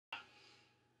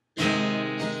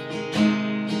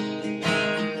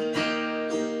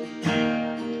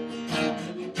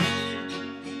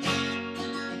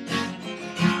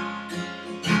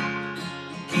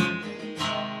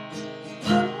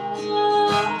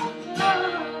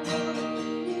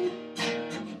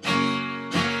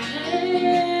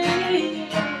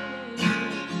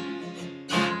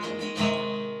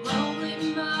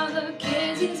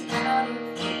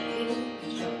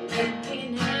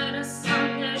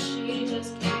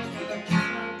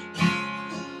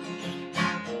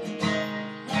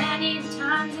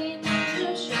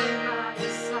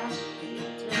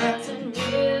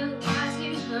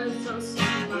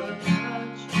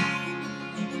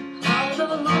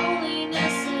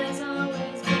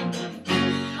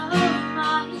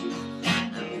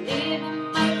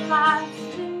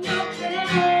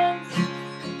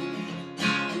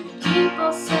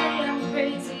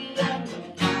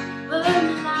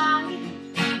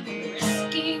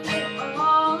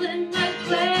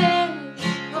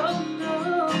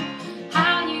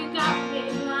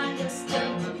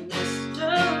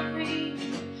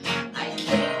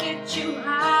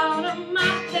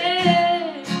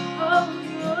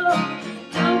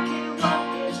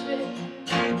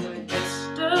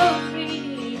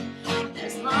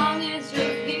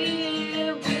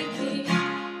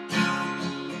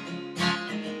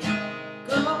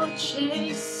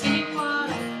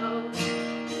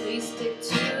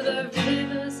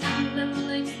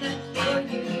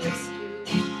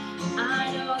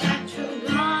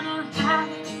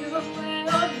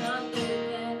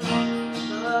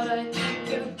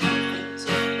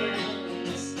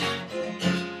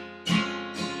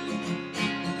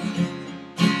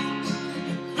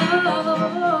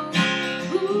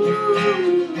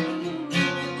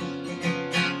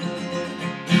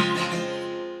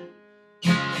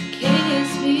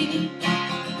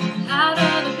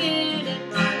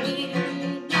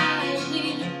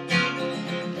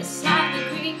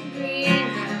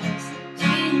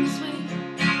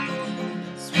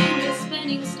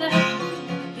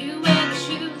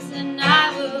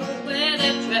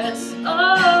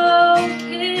oh,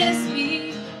 kiss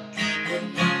me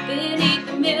beneath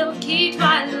the milky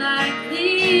twilight.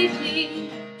 Leave me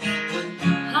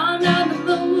under the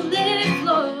moonlit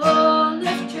floor.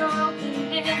 Lift your open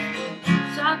hand,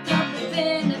 sock up the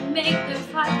wind and make the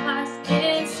fireflies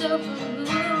dance. Silver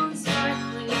moon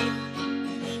sparkling.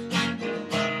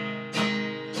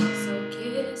 So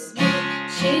kiss me,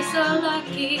 she's so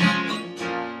lucky.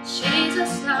 She's a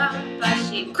star, but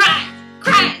she cries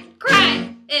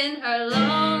in her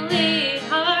lonely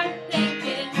heart,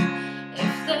 thinking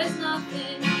if there's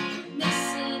nothing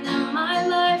missing in my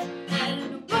life,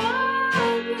 then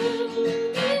why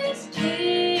do these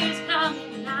tears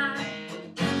coming out?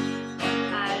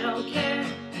 I don't care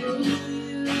who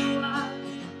you are,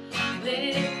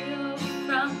 where you're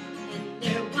from,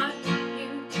 and what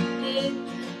you did,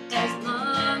 as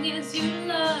long as you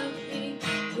love me.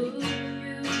 Who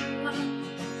you are,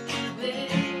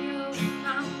 where you're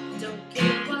from, don't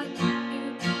care what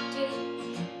you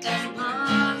did, as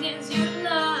long as you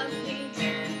love me.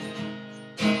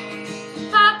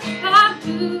 Pop, pop,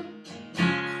 doo,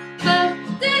 ba,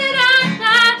 da, da,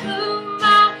 da, doo,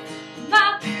 ba, ba,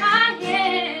 ba,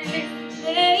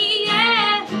 yeah,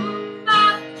 yeah, ba,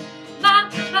 ba,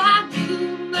 ba,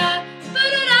 doo, ba, ba,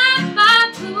 da, da, ba,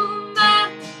 doo, ba,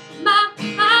 ba,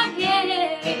 ba, yeah,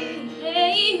 yeah.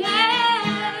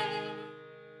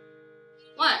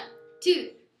 1, 2,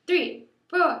 3,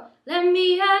 4. Let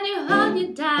me hold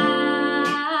you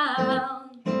down.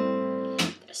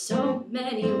 There's so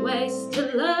many ways to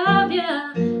love you.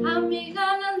 I'm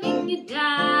gonna leave you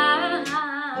down.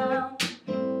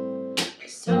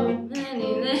 There's so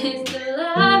many ways to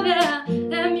love you.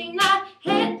 Let me not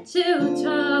head to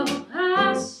toe.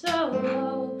 I'm so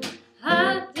low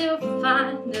until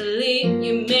finally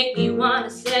you make me wanna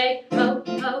say oh,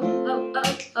 oh, oh,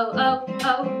 oh, oh, oh, oh,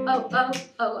 oh, oh,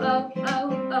 oh, oh, oh,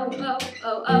 oh, oh,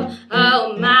 oh, oh,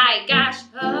 oh my gosh,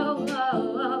 oh, oh,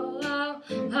 oh, oh,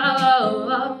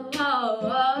 oh, oh,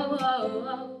 oh,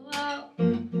 oh, oh.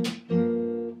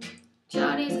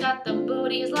 Shorty's got the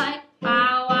booties like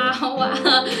wow, wow,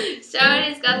 wow.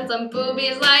 Shorty's got some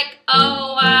boobies like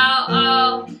oh, wow,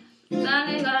 oh.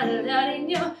 Something got it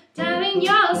telling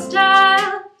your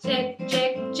style. Check,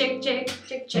 check, check, check,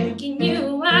 check, checking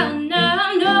you out.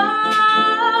 No, no.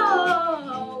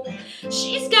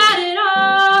 She's got it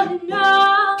all and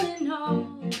all and all.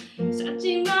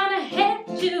 Searching on her head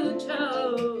to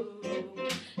toe.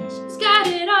 She's got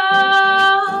it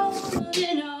all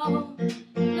and all.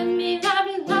 Let me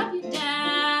love you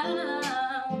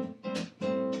down.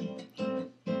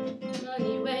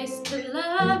 Many ways to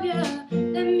love you.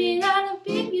 Let me love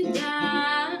you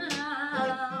down.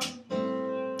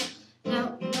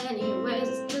 Now many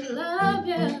ways to love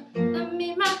you. Let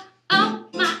me oh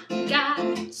my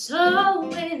God, so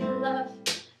in love.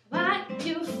 Why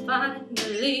you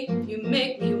finally you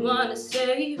make me wanna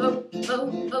say oh,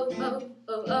 oh, oh, oh, oh,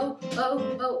 oh, oh,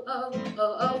 oh, oh, oh,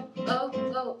 oh, oh,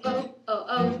 oh, oh, oh,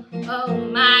 oh, oh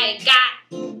my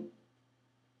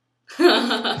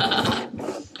God.